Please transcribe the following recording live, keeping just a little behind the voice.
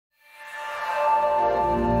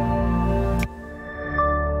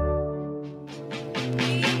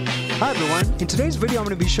Hi everyone, in today's video I'm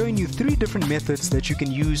going to be showing you 3 different methods that you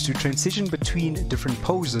can use to transition between different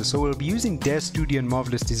poses. So we'll be using Dash Studio and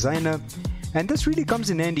Marvelous Designer, and this really comes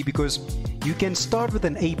in handy because you can start with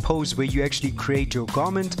an A pose where you actually create your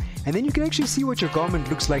garment, and then you can actually see what your garment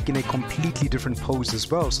looks like in a completely different pose as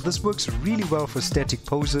well. So this works really well for static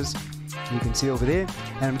poses. You can see over there,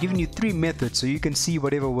 and I'm giving you 3 methods so you can see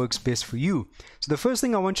whatever works best for you. So the first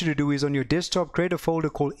thing I want you to do is on your desktop create a folder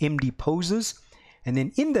called MD Poses, and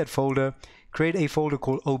then in that folder create a folder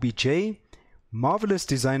called OBJ, Marvelous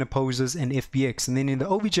Designer Poses, and FBX. And then in the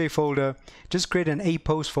OBJ folder just create an A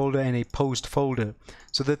pose folder and a post folder.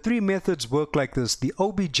 So the 3 methods work like this. The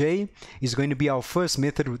OBJ is going to be our first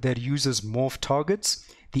method that uses morph targets.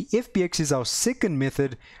 The FBX is our second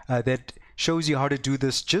method that shows you how to do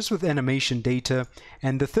this just with animation data,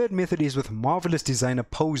 and the third method is with Marvelous Designer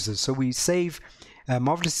Poses. So we save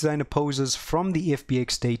Marvelous Designer Poses from the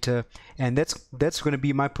FBX data, and that's going to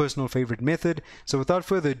be my personal favorite method. So without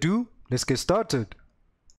further ado, let's get started.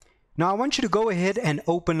 Now I want you to go ahead and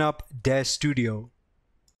open up Dash Studio.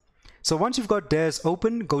 So once you've got Dash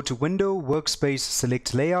open, go to Window, Workspace,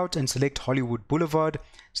 select Layout, and select Hollywood Boulevard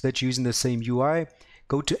so that you're using the same UI.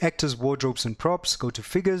 Go to Actors, Wardrobes, and Props, go to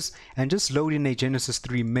Figures, and just load in a Genesis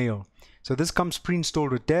 3 male. So this comes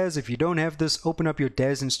pre-installed with Dash. If you don't have this, open up your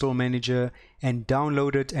Dash Install Manager and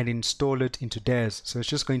download it and install it into Dash. So it's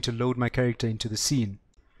just going to load my character into the scene.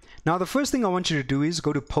 Now the first thing I want you to do is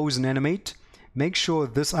go to Pose and Animate. Make sure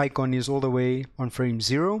this icon is all the way on frame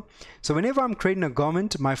 0. So whenever I'm creating a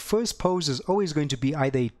garment, my first pose is always going to be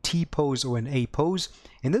either a T pose or an A pose.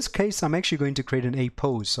 In this case, I'm actually going to create an A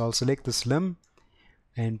pose. So I'll select this limb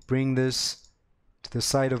and bring this to the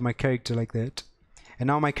side of my character like that. And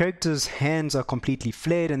now my character's hands are completely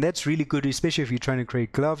flared, and that's really good, especially if you're trying to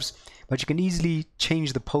create gloves. But you can easily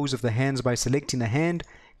change the pose of the hands by selecting the hand,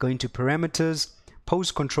 going to Parameters,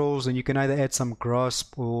 Pose Controls, and you can either add some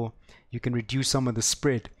grasp or you can reduce some of the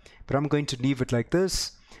spread. But I'm going to leave it like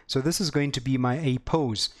this. So this is going to be my A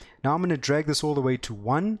pose. Now I'm going to drag this all the way to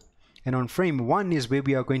 1. And on frame 1 is where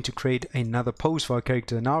we are going to create another pose for our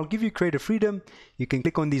character. Now I'll give you creative freedom. You can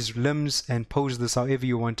click on these limbs and pose this however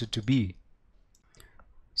you want it to be.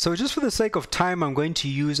 So just for the sake of time, I'm going to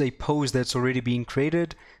use a pose that's already being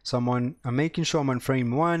created. So I'm making sure I'm on frame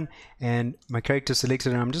 1 and my character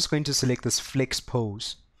selected, and I'm just going to select this flex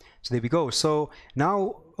pose. So there we go. So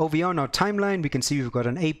now over here on our timeline, we can see we've got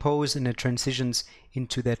an A pose and it transitions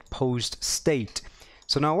into that posed state.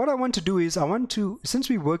 So now what I want to do is since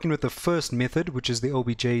we're working with the first method, which is the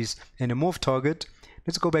OBJs and a morph target,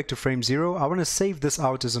 let's go back to frame 0. I want to save this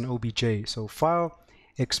out as an OBJ. So File,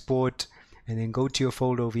 Export, and then go to your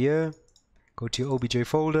folder over here. Go to your OBJ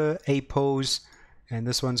folder, A pose, and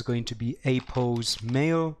this one's going to be A pose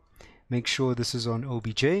male. Make sure this is on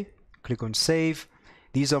OBJ. Click on Save.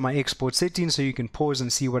 These are my export settings, so you can pause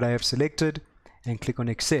and see what I have selected, and click on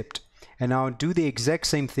Accept. And now do the exact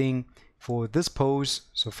same thing for this pose.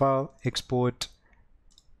 So File, Export,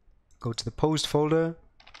 go to the Posed folder.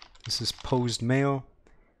 This is Posed Male.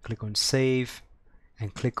 Click on Save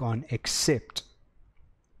and click on Accept.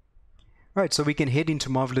 Right, so we can head into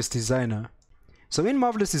Marvelous Designer. So in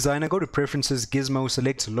Marvelous Designer, go to Preferences, Gizmo,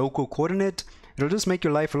 select Local Coordinate. It'll just make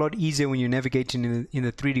your life a lot easier when you're navigating in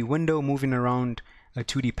the 3D window, moving around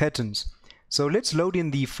 2D patterns. So let's load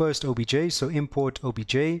in the first OBJ. So import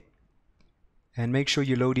OBJ. And make sure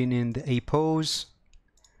you load in the A pose.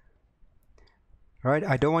 Alright,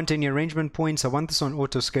 I don't want any arrangement points. I want this on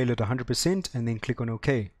auto scale at 100%, and then click on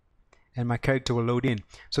OK. And my character will load in.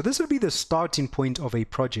 So this will be the starting point of a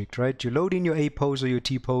project, right? You load in your A pose or your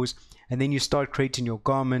T pose, and then you start creating your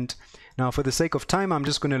garment. Now for the sake of time, I'm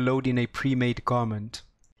just going to load in a pre-made garment.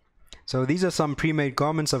 So these are some pre-made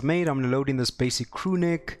garments I've made. I'm going to load in this basic crew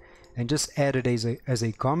neck and just add it as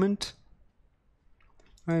a garment.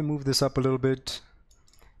 I move this up a little bit,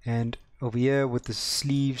 and over here with the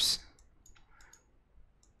sleeves,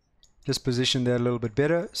 just position that a little bit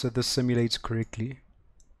better so this simulates correctly.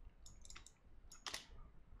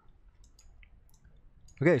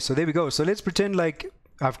 Okay, so there we go. So let's pretend like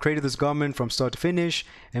I've created this garment from start to finish,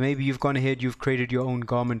 and maybe you've gone ahead, you've created your own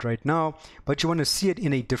garment right now, but you want to see it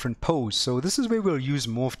in a different pose. So this is where we'll use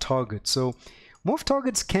morph targets. So morph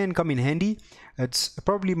targets can come in handy. It's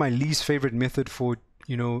probably my least favorite method for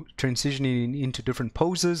transitioning into different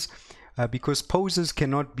poses, because poses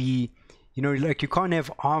cannot be, like you can't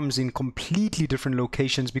have arms in completely different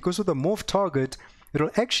locations, because with a morph target,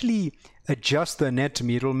 it'll actually adjust the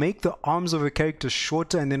anatomy. It'll make the arms of a character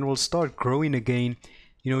shorter, and then it will start growing again,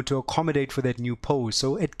 to accommodate for that new pose.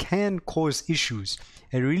 So it can cause issues.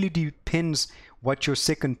 It really depends what your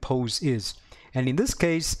second pose is. And in this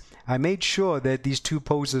case, I made sure that these two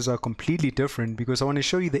poses are completely different because I want to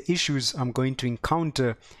show you the issues I'm going to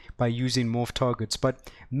encounter by using morph targets, but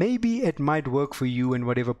maybe it might work for you in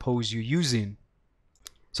whatever pose you're using.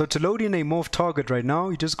 So to load in a morph target right now,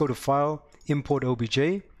 you just go to File, Import OBJ,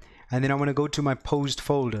 and then I want to go to my posed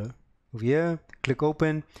folder. Over here, click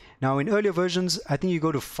Open. Now in earlier versions, I think you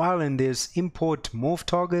go to File and there's Import Morph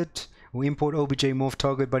Target or Import OBJ Morph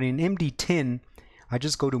Target, but in MD10, I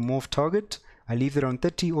just go to Morph Target. I leave it on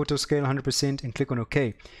 30, auto scale 100%, and click on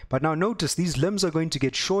OK. But now notice these limbs are going to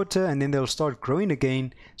get shorter and then they'll start growing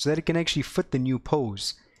again so that it can actually fit the new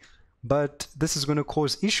pose. But this is going to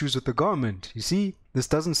cause issues with the garment. You see, this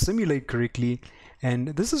doesn't simulate correctly, and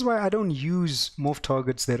this is why I don't use morph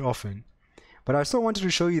targets that often. But I still wanted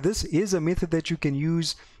to show you this is a method that you can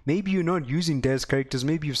use. Maybe you're not using DAZ characters,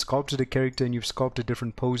 maybe you've sculpted a character and you've sculpted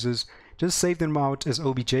different poses. Just save them out as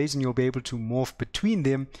OBJs and you'll be able to morph between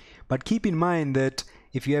them. But keep in mind that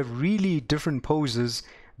if you have really different poses,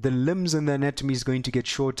 the limbs and the anatomy is going to get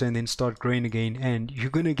shorter and then start growing again, and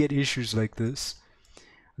you're going to get issues like this.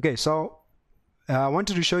 Okay, so I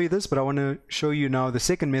wanted to show you this, but I want to show you now the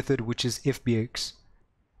second method, which is FBX.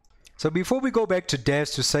 So before we go back to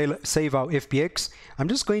DAZ to save our FBX, I'm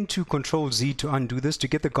just going to Control Z to undo this to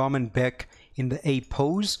get the garment back in the A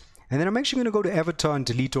pose. And then I'm actually going to go to Avatar and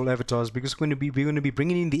delete all avatars because we're going to be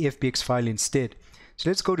bringing in the FBX file instead. So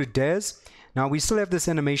let's go to DAZ. Now we still have this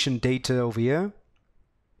animation data over here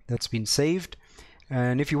that's been saved.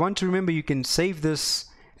 And if you want to remember, you can save this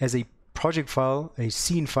as a project file, a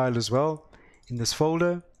scene file as well in this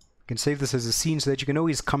folder. You can save this as a scene so that you can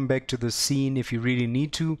always come back to the scene if you really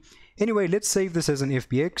need to. Anyway, let's save this as an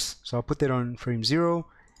FBX. So I'll put that on frame 0,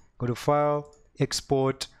 go to File,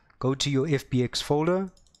 Export, go to your FBX folder,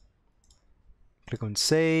 click on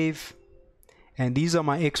Save, and these are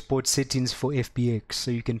my export settings for FBX.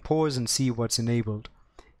 So you can pause and see what's enabled.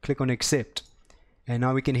 Click on Accept, and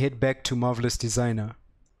now we can head back to Marvelous Designer.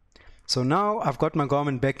 So now I've got my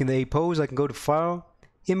garment back in the A pose. I can go to File,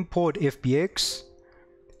 Import FBX,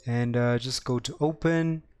 and just go to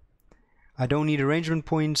Open. I don't need arrangement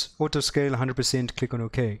points, auto scale 100%, click on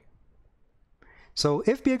OK. So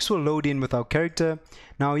FBX will load in with our character.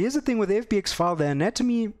 Now here's the thing with the FBX file, the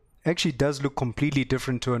anatomy actually does look completely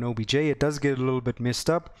different to an OBJ. It does get a little bit messed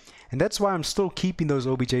up, and that's why I'm still keeping those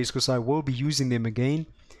OBJs because I will be using them again.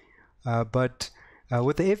 But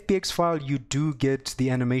with the FBX file, you do get the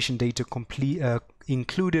animation data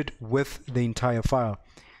included with the entire file.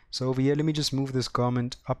 So over here, let me just move this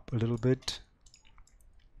garment up a little bit.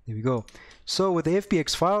 There we go. So with the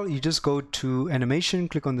FBX file, you just go to animation,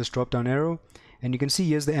 click on this drop down arrow, and you can see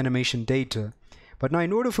here's the animation data. But now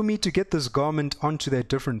in order for me to get this garment onto that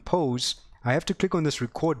different pose, I have to click on this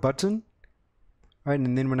record button. Right,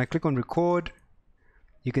 and then when I click on record,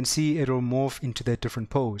 you can see it'll morph into that different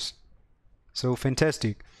pose. So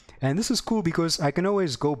fantastic. And this is cool because I can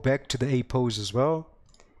always go back to the A pose as well.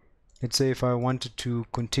 Let's say if I wanted to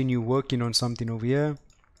continue working on something over here,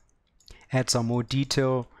 add some more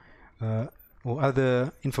detail or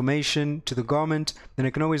other information to the garment, then I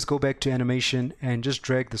can always go back to animation and just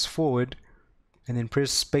drag this forward and then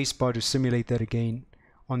press spacebar to simulate that again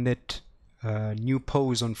on that new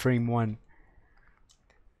pose on frame 1.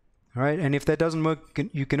 Alright, and if that doesn't work,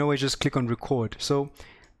 you can always just click on record. So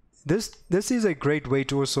this is a great way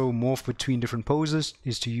to also morph between different poses,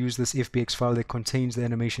 is to use this FBX file that contains the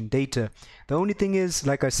animation data. The only thing is,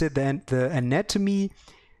 like I said, the anatomy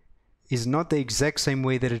is not the exact same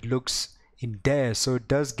way that it looks in DAZ, so it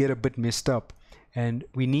does get a bit messed up, and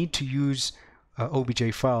we need to use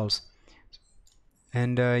OBJ files.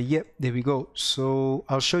 And yep, there we go. So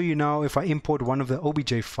I'll show you now if I import one of the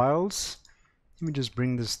OBJ files. Let me just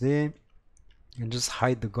bring this there and just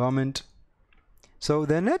hide the garment. So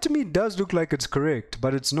the anatomy does look like it's correct,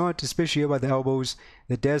 but it's not, especially here by the elbows.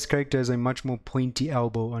 The DAZ character has a much more pointy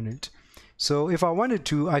elbow on it. So if I wanted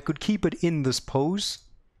to, I could keep it in this pose.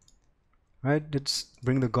 Right, let's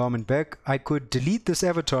bring the garment back. I could delete this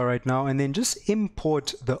avatar right now and then just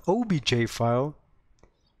import the OBJ file,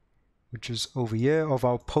 which is over here, of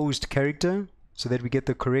our posed character, so that we get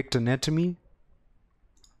the correct anatomy.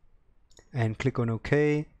 And click on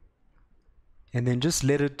OK. And then just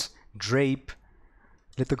let it drape.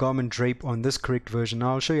 Let the garment drape on this correct version.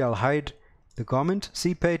 Now I'll show you. I'll hide the garment.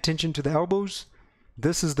 See, pay attention to the elbows.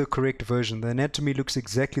 This is the correct version. The anatomy looks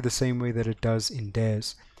exactly the same way that it does in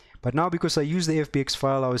DAZ. But now because I use the FBX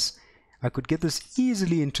file, I could get this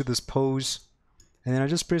easily into this pose. And then I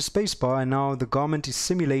just press spacebar, and now the garment is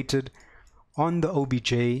simulated on the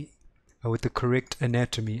OBJ with the correct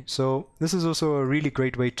anatomy. So this is also a really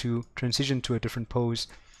great way to transition to a different pose,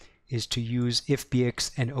 is to use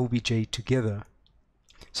FBX and OBJ together.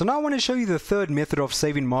 So now I want to show you the third method of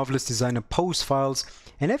saving Marvelous Designer pose files.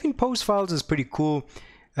 And having pose files is pretty cool.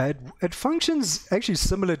 It functions actually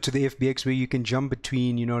similar to the FBX, where you can jump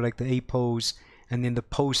between, you know, like the A pose and then the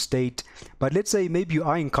pose state. But let's say maybe you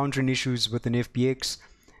are encountering issues with an FBX,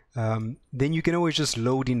 then you can always just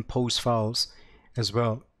load in pose files as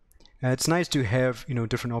well. It's nice to have, you know,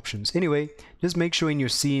 different options. Anyway, just make sure in your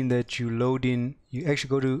scene that you load in, you actually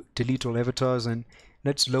go to delete all avatars, and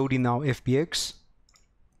let's load in our FBX.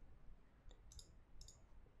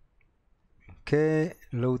 Okay,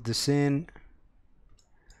 load this in,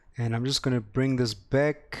 and I'm just going to bring this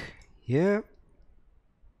back here.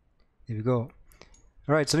 There we go.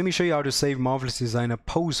 Alright, so let me show you how to save Marvelous Designer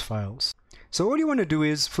pose files. So all you want to do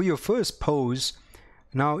is, for your first pose,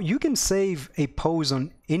 now you can save a pose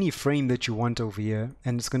on any frame that you want over here,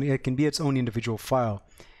 and it can be its own individual file.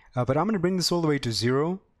 But I'm going to bring this all the way to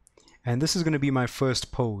 0, and this is going to be my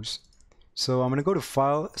first pose. So I'm going to go to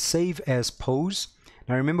File, Save as Pose.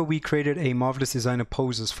 Now remember, we created a Marvelous Designer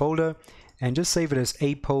Poses folder, and just save it as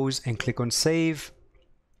a pose and click on Save,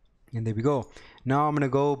 and there we go. Now I'm going to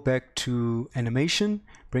go back to Animation,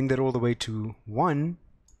 bring that all the way to 1,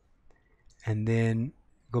 and then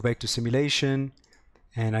go back to Simulation,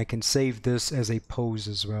 and I can save this as a pose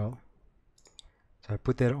as well. So I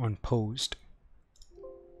put that on Posed.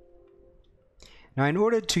 Now in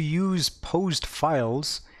order to use posed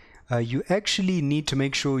files, you actually need to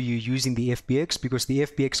make sure you're using the FBX, because the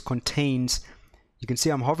FBX contains, you can see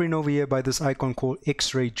I'm hovering over here by this icon called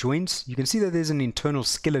X-ray joints. You can see that there's an internal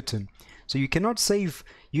skeleton. So you cannot save,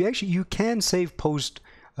 you can save posed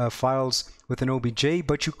files with an OBJ,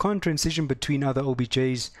 but you can't transition between other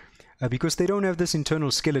OBJs because they don't have this internal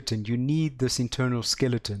skeleton. You need this internal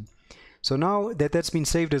skeleton. So now that that's been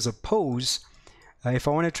saved as a pose, if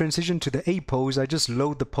I want to transition to the A pose, I just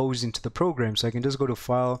load the pose into the program. So I can just go to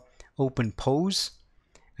File, Open Pose,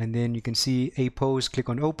 and then you can see A pose, click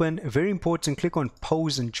on Open. Very important, click on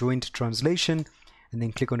Pose and Joint Translation, and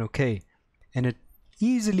then click on OK. And it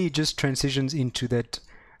easily just transitions into that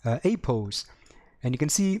A pose. And you can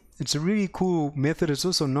see it's a really cool method. It's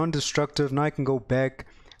also non-destructive. Now I can go back,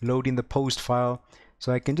 load in the posed file.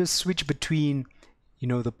 So I can just switch between, you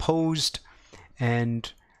know, the posed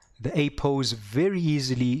and the A pose very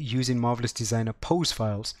easily using Marvelous Designer pose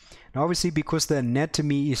files. Now obviously, because the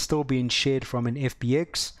anatomy is still being shared from an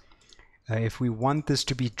FBX, if we want this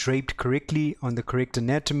to be draped correctly on the correct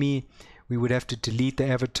anatomy, we would have to delete the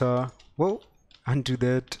avatar. Whoa, undo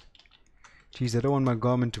that. Geez, I don't want my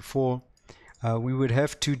garment to fall. We would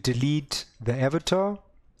have to delete the avatar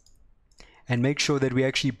and make sure that we're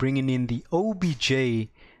actually bringing in the OBJ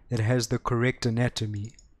that has the correct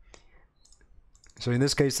anatomy. So in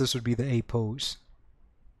this case, this would be the A pose.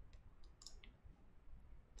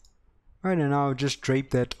 Alright, and now just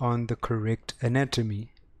drape that on the correct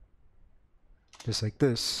anatomy. Just like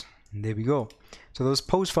this. And there we go. So those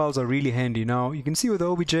pose files are really handy. Now you can see with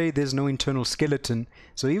the OBJ there's no internal skeleton.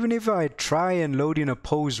 So even if I try and load in a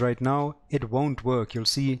pose right now, it won't work. You'll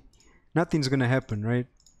see nothing's going to happen, right?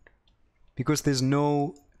 Because there's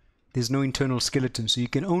no internal skeleton. So you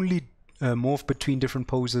can only morph between different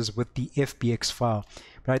poses with the FBX file.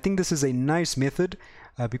 But I think this is a nice method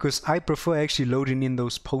because I prefer actually loading in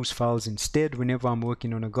those pose files instead whenever I'm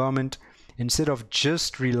working on a garment, instead of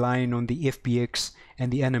just relying on the FBX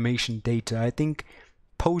and the animation data. I think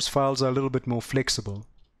pose files are a little bit more flexible.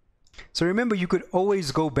 So remember, you could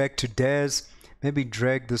always go back to DAZ, maybe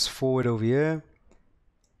drag this forward over here.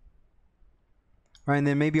 Right, and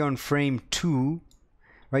then maybe on frame 2,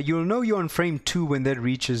 right, you'll know you're on frame 2 when that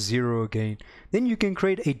reaches 0 again. Then you can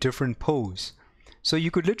create a different pose. So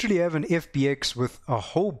you could literally have an FBX with a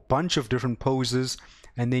whole bunch of different poses,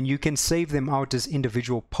 and then you can save them out as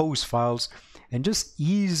individual pose files and just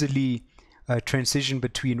easily transition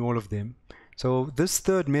between all of them. So this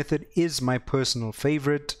third method is my personal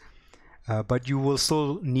favorite, but you will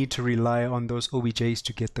still need to rely on those OBJs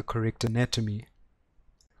to get the correct anatomy.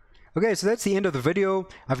 Okay, so that's the end of the video.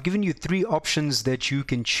 I've given you 3 options that you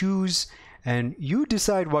can choose, and you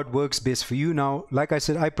decide what works best for you. Now, like I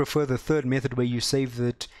said, I prefer the third method where you save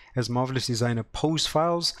it as Marvelous Designer pose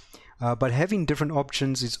files, but having different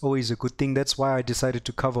options is always a good thing. That's why I decided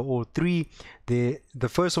to cover all 3. The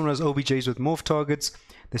first one was OBJs with morph targets.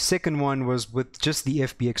 The second one was with just the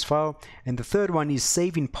FBX file, and the third one is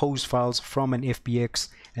saving pose files from an FBX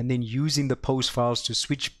and then using the pose files to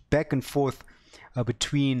switch back and forth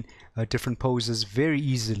between different poses very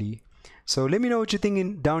easily. So let me know what you're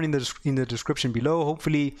thinking down in the description below.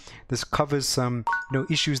 Hopefully this covers some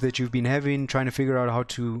issues that you've been having trying to figure out how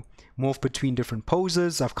to morph between different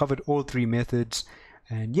poses. I've covered all 3 methods.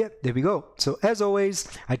 And yeah, there we go. So as always,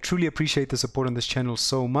 I truly appreciate the support on this channel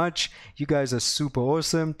so much. You guys are super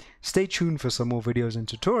awesome. Stay tuned for some more videos and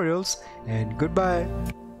tutorials, and goodbye.